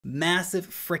Massive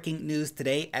freaking news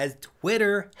today as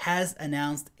Twitter has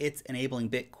announced it's enabling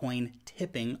Bitcoin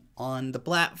tipping on the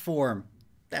platform.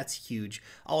 That's huge.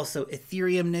 Also,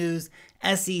 Ethereum news,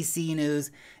 SEC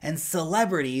news, and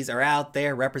celebrities are out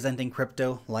there representing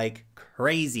crypto like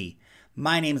crazy.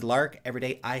 My name is Lark. Every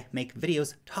day I make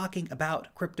videos talking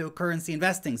about cryptocurrency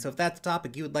investing. So if that's a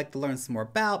topic you would like to learn some more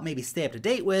about, maybe stay up to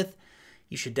date with,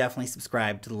 you should definitely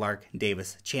subscribe to the Lark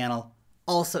Davis channel.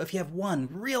 Also, if you have one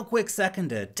real quick second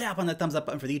to tap on that thumbs up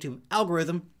button for the YouTube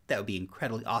algorithm, that would be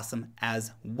incredibly awesome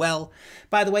as well.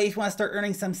 By the way, if you want to start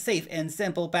earning some safe and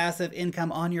simple passive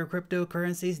income on your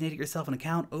cryptocurrencies, you need to get yourself an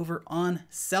account over on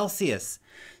Celsius.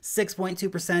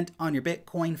 6.2% on your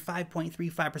Bitcoin,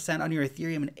 5.35% on your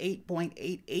Ethereum, and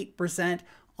 8.88%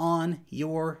 on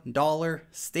your dollar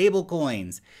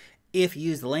stablecoins. If you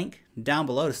use the link down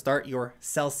below to start your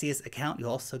Celsius account,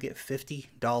 you'll also get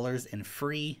 $50 in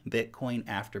free Bitcoin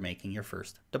after making your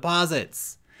first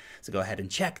deposits. So go ahead and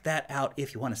check that out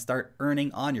if you want to start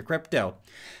earning on your crypto.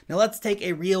 Now let's take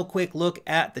a real quick look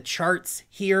at the charts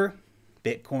here.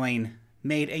 Bitcoin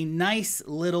made a nice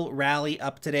little rally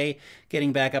up today,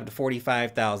 getting back up to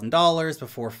 $45,000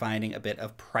 before finding a bit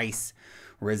of price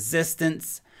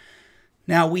resistance.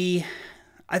 Now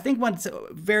I think what's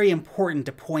very important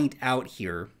to point out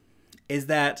here is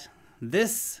that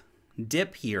this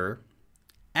dip here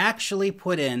actually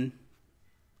put in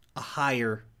a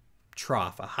higher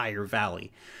trough, a higher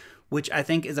valley, which I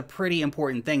think is a pretty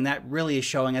important thing. That really is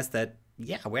showing us that,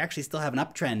 yeah, we actually still have an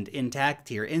uptrend intact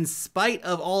here. In spite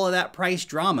of all of that price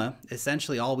drama,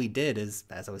 essentially all we did is,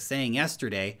 as I was saying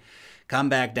yesterday, come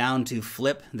back down to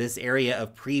flip this area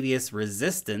of previous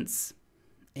resistance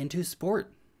into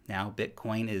support. Now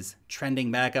Bitcoin is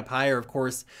trending back up higher. Of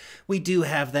course, we do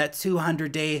have that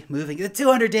 200-day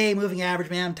moving average,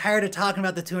 man. I'm tired of talking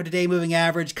about the 200-day moving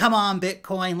average. Come on,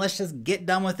 Bitcoin. Let's just get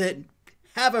done with it.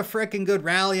 Have a freaking good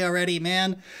rally already,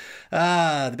 man.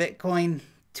 The Bitcoin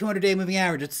 200-day moving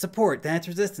average, it's support, then it's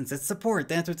resistance. It's support,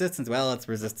 then it's resistance. Well, it's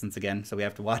resistance again, so we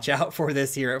have to watch out for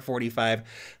this here at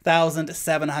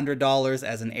 $45,700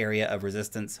 as an area of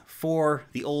resistance for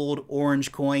the old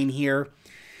orange coin here.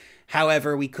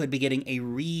 However, we could be getting a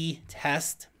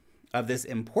retest of this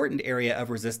important area of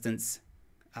resistance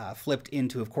flipped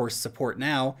into, of course, support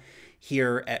now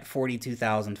here at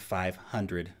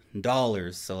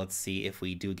 $42,500. So let's see if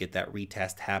we do get that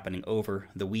retest happening over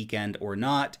the weekend or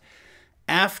not.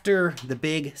 After the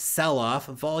big sell-off,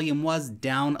 volume was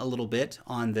down a little bit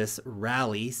on this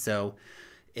rally. So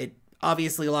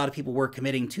obviously a lot of people were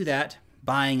committing to that,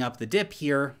 buying up the dip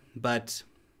here, but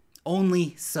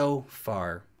only so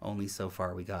far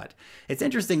we got. It's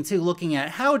interesting too, looking at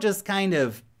how just kind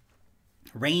of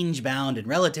range bound and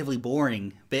relatively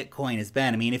boring Bitcoin has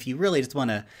been. I mean, if you really just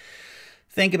want to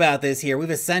think about this here,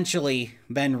 we've essentially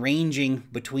been ranging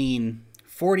between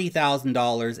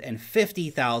 $40,000 and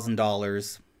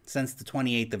 $50,000 since the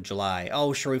 28th of July.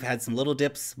 Oh, sure, we've had some little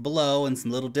dips below and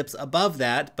some little dips above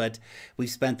that, but we've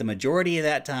spent the majority of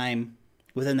that time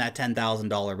within that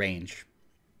 $10,000 range.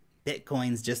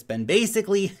 Bitcoin's just been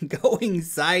basically going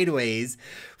sideways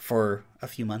for a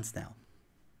few months now.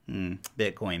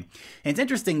 Bitcoin. And it's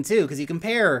interesting too, because you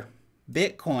compare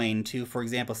Bitcoin to, for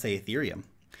example, say Ethereum.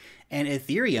 And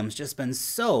Ethereum's just been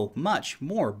so much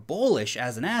more bullish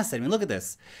as an asset. I mean, look at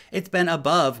this. It's been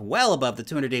well above the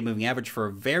 200-day moving average for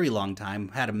a very long time.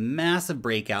 Had a massive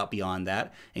breakout beyond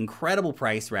that. Incredible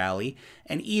price rally.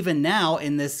 And even now,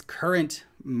 in this current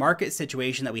market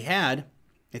situation that we had,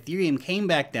 Ethereum came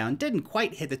back down, didn't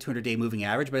quite hit the 200-day moving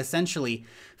average, but essentially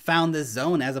found this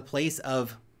zone as a place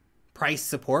of price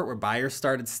support where buyers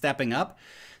started stepping up.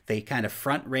 They kind of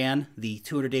front ran the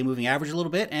 200-day moving average a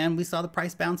little bit, and we saw the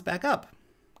price bounce back up.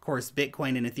 Of course,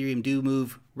 Bitcoin and Ethereum do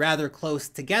move rather close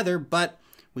together, but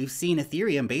we've seen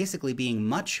Ethereum basically being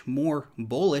much more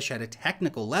bullish at a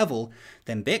technical level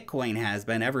than Bitcoin has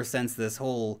been ever since this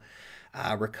whole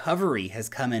recovery has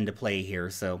come into play here.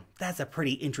 So that's a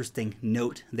pretty interesting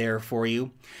note there for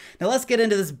you. Now let's get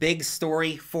into this big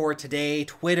story for today.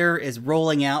 Twitter is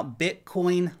rolling out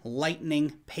Bitcoin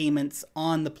Lightning payments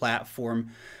on the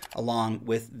platform along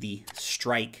with the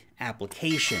Strike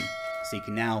application. So you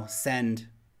can now send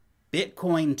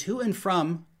Bitcoin to and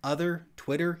from other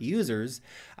Twitter users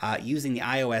using the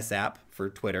iOS app for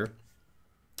Twitter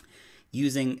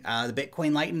using the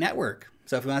Bitcoin Lightning network.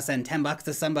 So if you want to send 10 bucks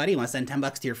to somebody, you want to send 10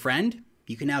 bucks to your friend,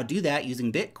 you can now do that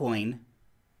using Bitcoin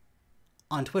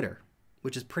on Twitter,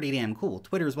 which is pretty damn cool.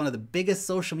 Twitter is one of the biggest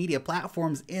social media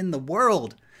platforms in the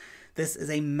world. This is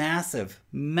a massive,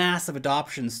 massive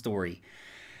adoption story.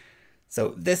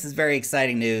 So this is very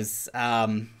exciting news.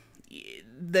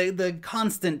 the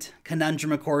constant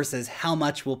conundrum, of course, is how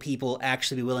much will people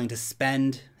actually be willing to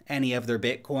spend any of their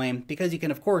Bitcoin? Because you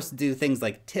can, of course, do things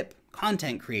like tip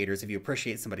content creators. If you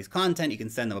appreciate somebody's content, you can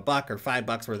send them $1 or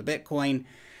 $5 worth of Bitcoin.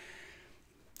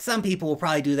 Some people will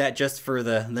probably do that just for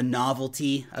the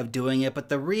novelty of doing it. But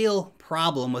the real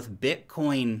problem with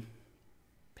Bitcoin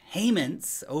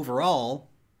payments overall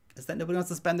is that nobody wants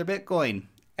to spend their Bitcoin.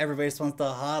 Everybody just wants to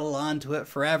hodl onto it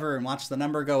forever and watch the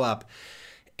number go up.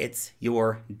 It's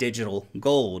your digital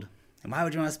gold. And why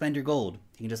would you want to spend your gold?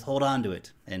 You can just hold on to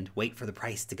it and wait for the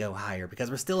price to go higher,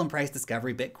 because we're still in price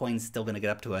discovery. Bitcoin's still going to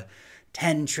get up to a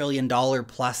 $10 trillion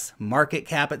plus market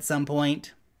cap at some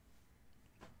point.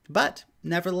 But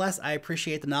nevertheless, I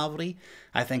appreciate the novelty.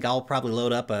 I think I'll probably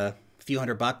load up a few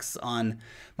 $100 on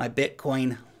my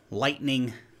Bitcoin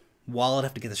Lightning wallet. I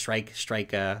have to get the Strike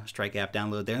app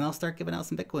download there, and I'll start giving out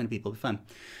some Bitcoin to people. It'll be fun.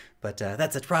 But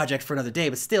that's a project for another day.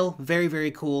 But still, very, very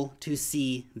cool to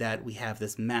see that we have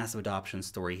this massive adoption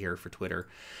story here for Twitter.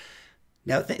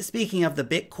 Now, speaking of the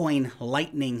Bitcoin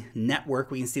Lightning Network,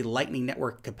 we can see the Lightning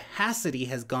Network capacity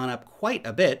has gone up quite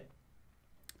a bit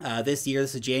this year.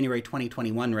 This is January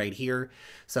 2021 right here.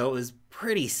 So it was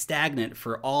pretty stagnant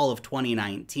for all of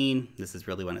 2019. This is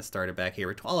really when it started back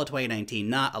here. All of 2019,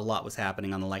 not a lot was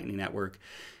happening on the Lightning Network.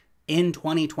 In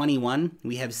 2021,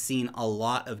 we have seen a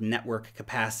lot of network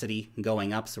capacity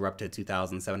going up. So we're up to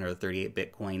 2,738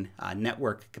 Bitcoin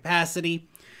network capacity.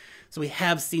 So we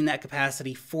have seen that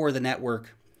capacity for the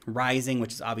network rising,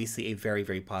 which is obviously a very,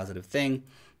 very positive thing.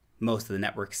 Most of the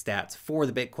network stats for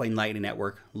the Bitcoin Lightning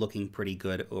Network looking pretty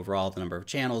good overall. The number of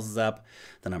channels is up.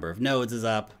 The number of nodes is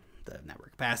up. The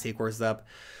network capacity, of course, is up.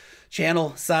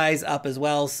 Channel size up as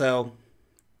well. So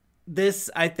this,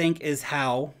 I think, is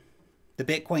how the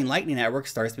Bitcoin Lightning Network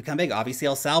starts to become big. Obviously,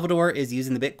 El Salvador is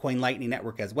using the Bitcoin Lightning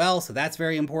Network as well, so that's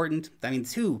very important. I mean,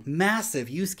 two massive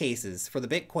use cases for the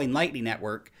Bitcoin Lightning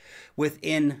Network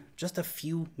within just a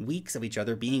few weeks of each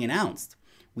other being announced.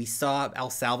 We saw El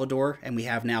Salvador, and we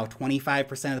have now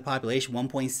 25% of the population,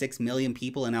 1.6 million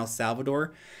people in El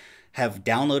Salvador, have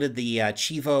downloaded the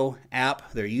Chivo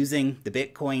app. They're using the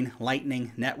Bitcoin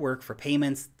Lightning Network for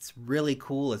payments. It's really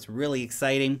cool. It's really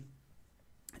exciting.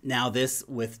 Now this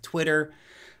with Twitter.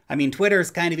 I mean, Twitter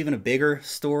is kind of even a bigger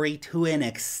story to an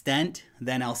extent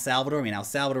than El Salvador. I mean, El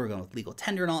Salvador, we're going with legal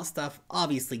tender and all that stuff.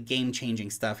 Obviously game-changing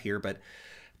stuff here, but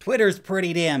Twitter's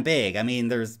pretty damn big. I mean,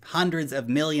 there's hundreds of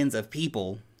millions of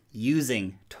people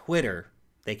using Twitter.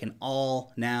 They can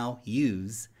all now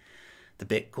use the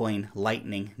Bitcoin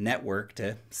Lightning Network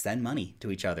to send money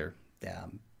to each other.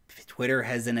 Twitter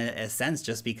has, in a sense,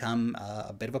 just become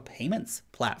a bit of a payments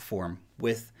platform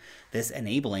with this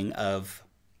enabling of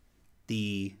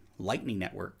the Lightning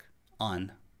Network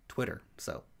on Twitter.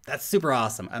 So that's super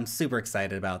awesome. I'm super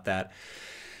excited about that.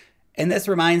 And this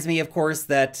reminds me, of course,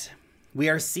 that we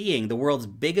are seeing the world's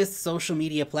biggest social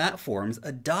media platforms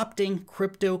adopting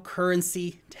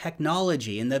cryptocurrency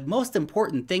technology. And the most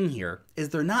important thing here is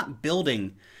they're not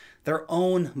building their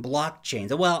own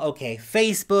blockchains. Well, okay,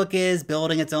 Facebook is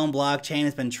building its own blockchain.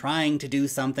 It's been trying to do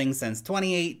something since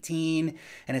 2018,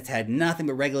 and it's had nothing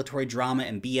but regulatory drama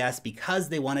and BS because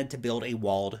they wanted to build a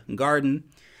walled garden.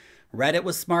 Reddit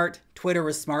was smart. Twitter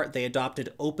was smart. They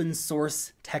adopted open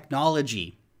source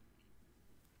technology.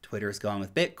 Twitter's going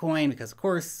with Bitcoin because, of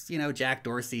course, you know, Jack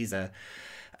Dorsey's a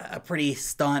pretty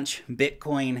staunch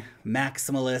Bitcoin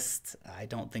maximalist. I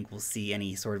don't think we'll see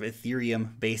any sort of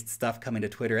Ethereum-based stuff coming to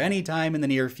Twitter anytime in the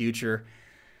near future.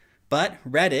 But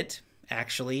Reddit,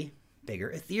 actually,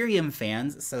 bigger Ethereum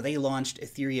fans, so they launched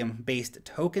Ethereum-based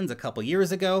tokens a couple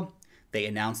years ago. They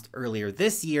announced earlier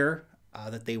this year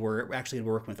that they were actually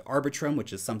working with Arbitrum,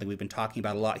 which is something we've been talking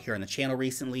about a lot here on the channel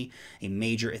recently, a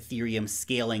major Ethereum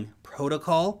scaling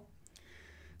protocol.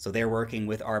 So they're working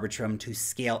with Arbitrum to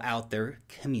scale out their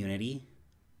community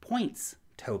points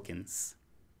tokens.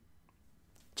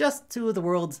 Just two of the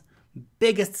world's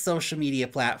biggest social media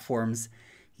platforms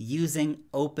using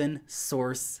open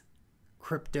source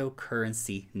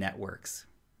cryptocurrency networks.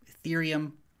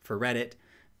 Ethereum for Reddit,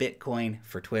 Bitcoin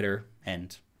for Twitter,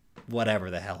 and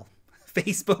whatever the hell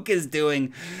Facebook is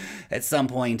doing at some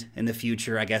point in the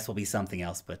future. I guess will be something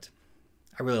else, but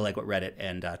I really like what Reddit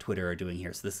and Twitter are doing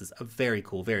here. So this is a very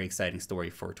cool, very exciting story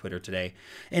for Twitter today.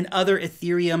 In other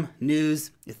Ethereum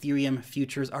news, Ethereum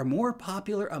futures are more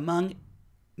popular among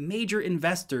major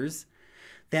investors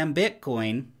than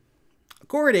Bitcoin,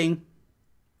 according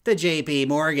to JP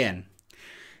Morgan.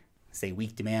 Say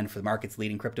weak demand for the market's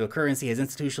leading cryptocurrency has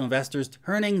institutional investors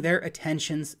turning their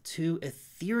attentions to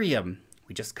Ethereum.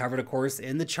 We just covered, of course,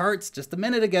 in the charts just a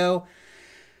minute ago,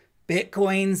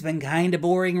 Bitcoin's been kind of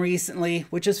boring recently,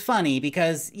 which is funny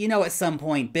because, at some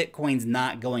point, Bitcoin's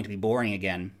not going to be boring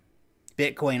again.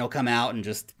 Bitcoin will come out and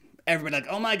just everybody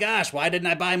like, oh my gosh, why didn't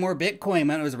I buy more Bitcoin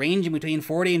when it was ranging between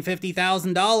 $40,000 and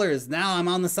 $50,000? Now I'm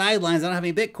on the sidelines. I don't have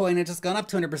any Bitcoin. It's just gone up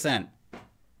 200%.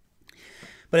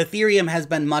 But Ethereum has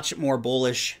been much more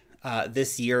bullish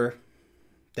this year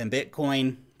than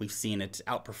Bitcoin. We've seen it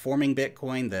outperforming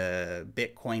Bitcoin. The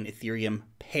Bitcoin-Ethereum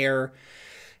pair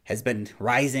has been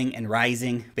rising and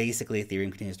rising. Basically, Ethereum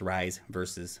continues to rise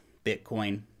versus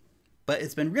Bitcoin. But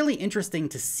it's been really interesting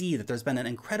to see that there's been an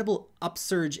incredible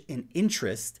upsurge in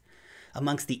interest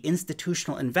amongst the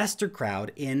institutional investor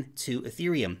crowd into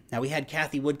Ethereum. Now, we had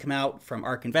Cathie Wood come out from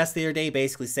ARK Invest the other day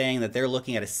basically saying that they're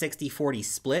looking at a 60-40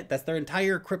 split. That's their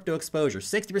entire crypto exposure,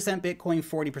 60% Bitcoin,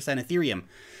 40% Ethereum.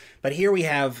 But here we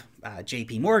have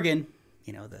JP Morgan,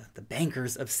 the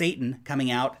bankers of Satan,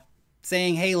 coming out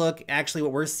saying, hey, look, actually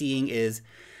what we're seeing is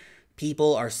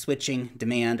people are switching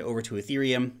demand over to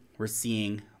Ethereum. We're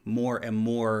seeing more and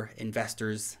more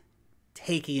investors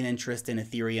taking an interest in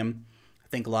Ethereum. I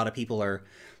think a lot of people are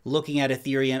looking at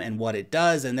Ethereum and what it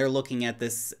does, and they're looking at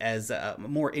this as a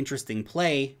more interesting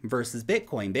play versus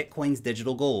Bitcoin. Bitcoin's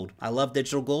digital gold. I love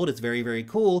digital gold. It's very, very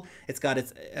cool. It's got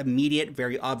its immediate,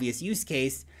 very obvious use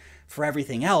case. For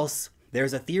everything else,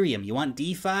 there's Ethereum. You want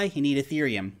DeFi? You need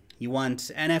Ethereum. You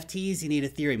want NFTs? You need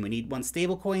Ethereum. Want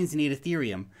stable coins? You need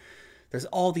Ethereum. There's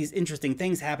all these interesting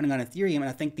things happening on Ethereum, and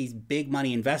I think these big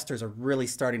money investors are really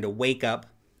starting to wake up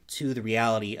to the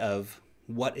reality of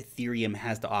what Ethereum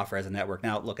has to offer as a network.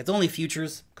 Now, look, it's only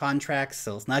futures contracts,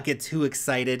 so let's not get too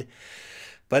excited,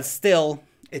 but still,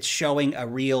 it's showing a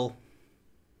real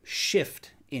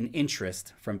shift in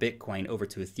interest from Bitcoin over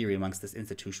to Ethereum amongst this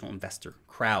institutional investor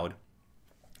crowd.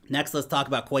 Next, let's talk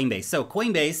about Coinbase. So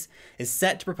Coinbase is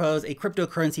set to propose a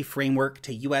cryptocurrency framework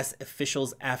to U.S.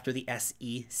 officials after the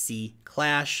SEC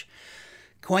clash.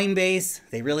 Coinbase,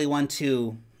 they really want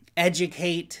to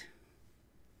educate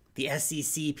the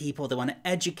SEC people. They want to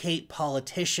educate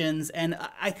politicians, and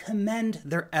I commend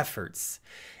their efforts.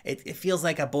 It feels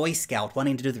like a Boy Scout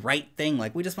wanting to do the right thing.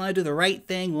 Like, we just want to do the right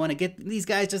thing. We want to get these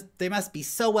guys they must be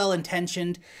so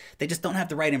well-intentioned. They just don't have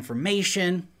the right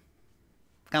information.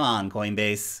 Come on,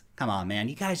 Coinbase. Come on, man.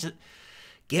 You guys just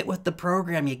get with the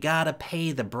program. You got to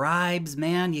pay the bribes,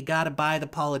 man. You got to buy the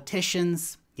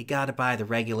politicians. You got to buy the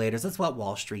regulators. That's what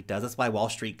Wall Street does. That's why Wall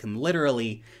Street can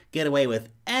literally get away with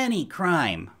any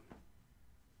crime.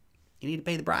 You need to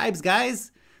pay the bribes,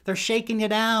 guys. They're shaking you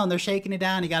down. They're shaking you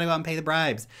down. You got to go out and pay the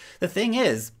bribes. The thing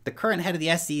is, the current head of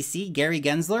the SEC, Gary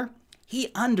Gensler,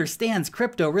 he understands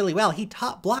crypto really well. He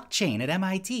taught blockchain at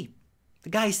MIT. The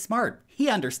guy's smart. He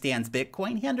understands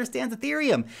Bitcoin. He understands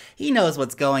Ethereum. He knows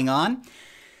what's going on.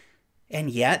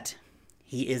 And yet,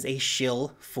 he is a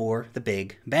shill for the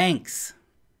big banks.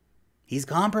 He's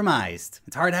compromised.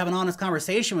 It's hard to have an honest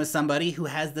conversation with somebody who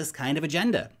has this kind of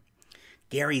agenda.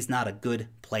 Gary's not a good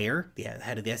player. The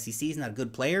head of the SEC is not a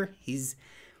good player. He's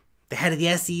the head of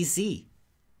the SEC.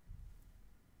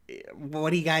 What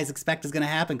do you guys expect is going to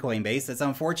happen, Coinbase? It's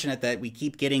unfortunate that we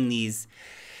keep getting these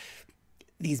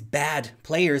bad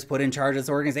players put in charge of this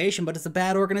organization, but it's a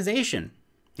bad organization.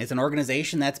 It's an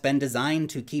organization that's been designed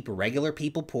to keep regular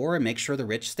people poor and make sure the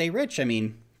rich stay rich. I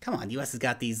mean, come on, the U.S. has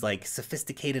got these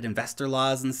sophisticated investor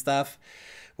laws and stuff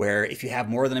where if you have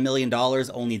more than $1 million,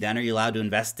 only then are you allowed to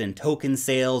invest in token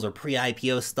sales or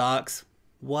pre-IPO stocks.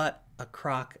 What a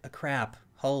crock of crap.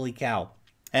 Holy cow.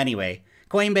 Anyway,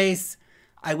 Coinbase,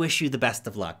 I wish you the best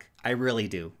of luck. I really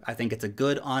do. I think it's a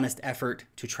good, honest effort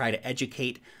to try to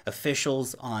educate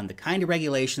officials on the kind of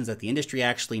regulations that the industry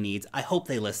actually needs. I hope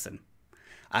they listen.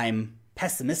 I'm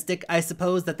pessimistic, I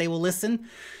suppose, that they will listen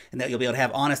and that you'll be able to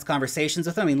have honest conversations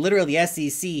with them. I mean, literally, the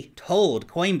SEC told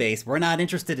Coinbase, we're not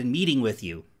interested in meeting with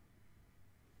you.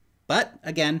 But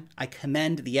again, I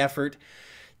commend the effort.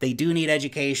 They do need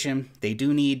education. They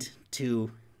do need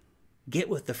to get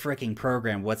with the fricking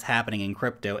program, what's happening in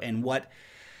crypto, and what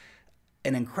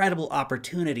an incredible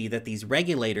opportunity that these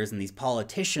regulators and these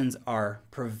politicians are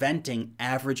preventing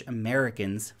average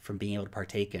Americans from being able to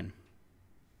partake in.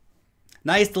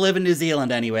 Nice to live in New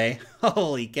Zealand anyway.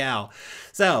 Holy cow.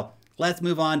 So let's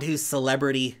move on to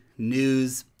celebrity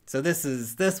news. So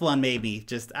this one made me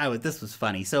this was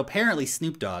funny. So apparently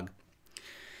Snoop Dogg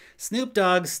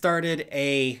started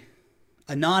a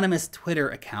anonymous Twitter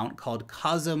account called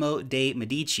Cosimo de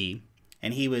Medici,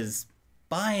 and he was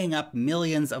buying up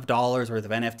millions of dollars worth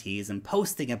of NFTs and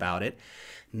posting about it.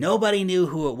 Nobody knew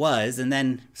who it was, and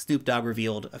then Snoop Dogg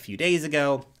revealed a few days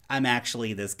ago, I'm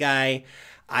actually this guy.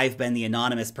 I've been the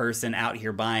anonymous person out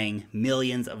here buying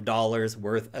millions of dollars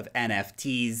worth of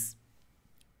NFTs.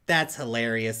 That's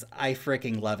hilarious. I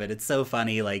freaking love it. It's so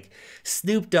funny. Like,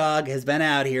 Snoop Dogg has been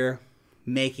out here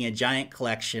making a giant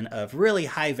collection of really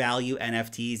high value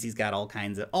NFTs. He's got all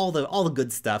kinds of all the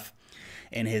good stuff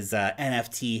in his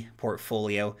NFT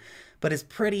portfolio. But it's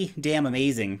pretty damn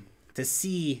amazing to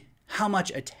see how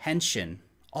much attention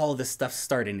all of this stuff's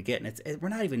starting to get. And we're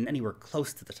not even anywhere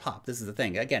close to the top. This is the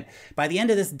thing. Again, by the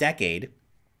end of this decade,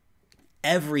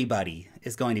 everybody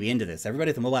is going to be into this. Everybody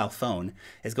with a mobile phone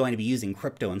is going to be using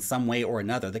crypto in some way or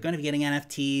another. They're going to be getting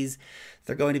NFTs.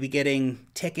 They're going to be getting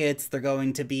tickets. They're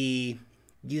going to be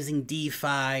using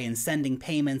DeFi and sending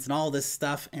payments and all this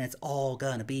stuff. And it's all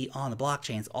going to be on the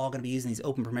blockchain. It's all going to be using these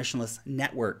open permissionless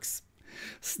networks.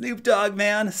 Snoop Dogg,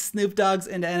 man. Snoop Dogg's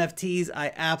into NFTs.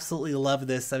 I absolutely love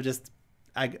this.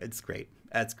 It's great.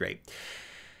 That's great.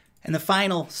 And the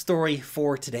final story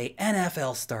for today,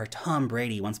 NFL star Tom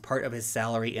Brady wants part of his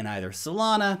salary in either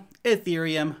Solana,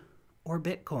 Ethereum, or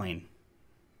Bitcoin.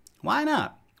 Why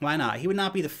not? Why not? He would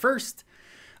not be the first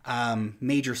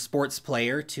major sports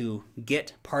player to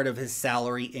get part of his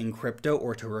salary in crypto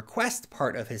or to request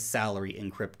part of his salary in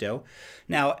crypto.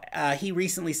 Now, he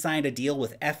recently signed a deal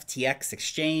with FTX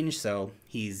Exchange, so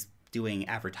he's doing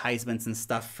advertisements and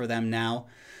stuff for them now.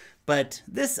 But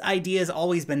this idea has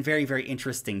always been very, very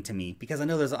interesting to me because I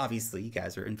know there's obviously you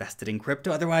guys are invested in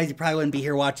crypto. Otherwise, you probably wouldn't be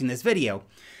here watching this video.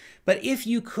 But if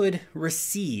you could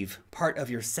receive part of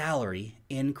your salary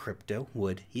in crypto,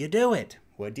 would you do it?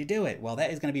 Would you do it? Well, that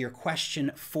is going to be your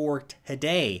question for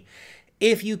today.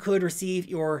 If you could receive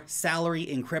your salary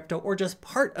in crypto or just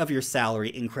part of your salary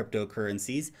in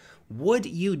cryptocurrencies, would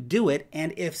you do it?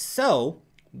 And if so,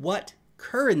 what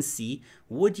currency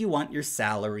would you want your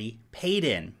salary paid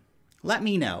in? Let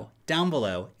me know down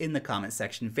below in the comment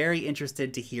section. Very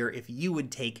interested to hear if you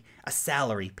would take a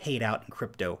salary paid out in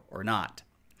crypto or not.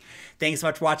 Thanks so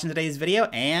much for watching today's video,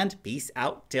 and peace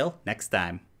out till next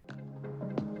time.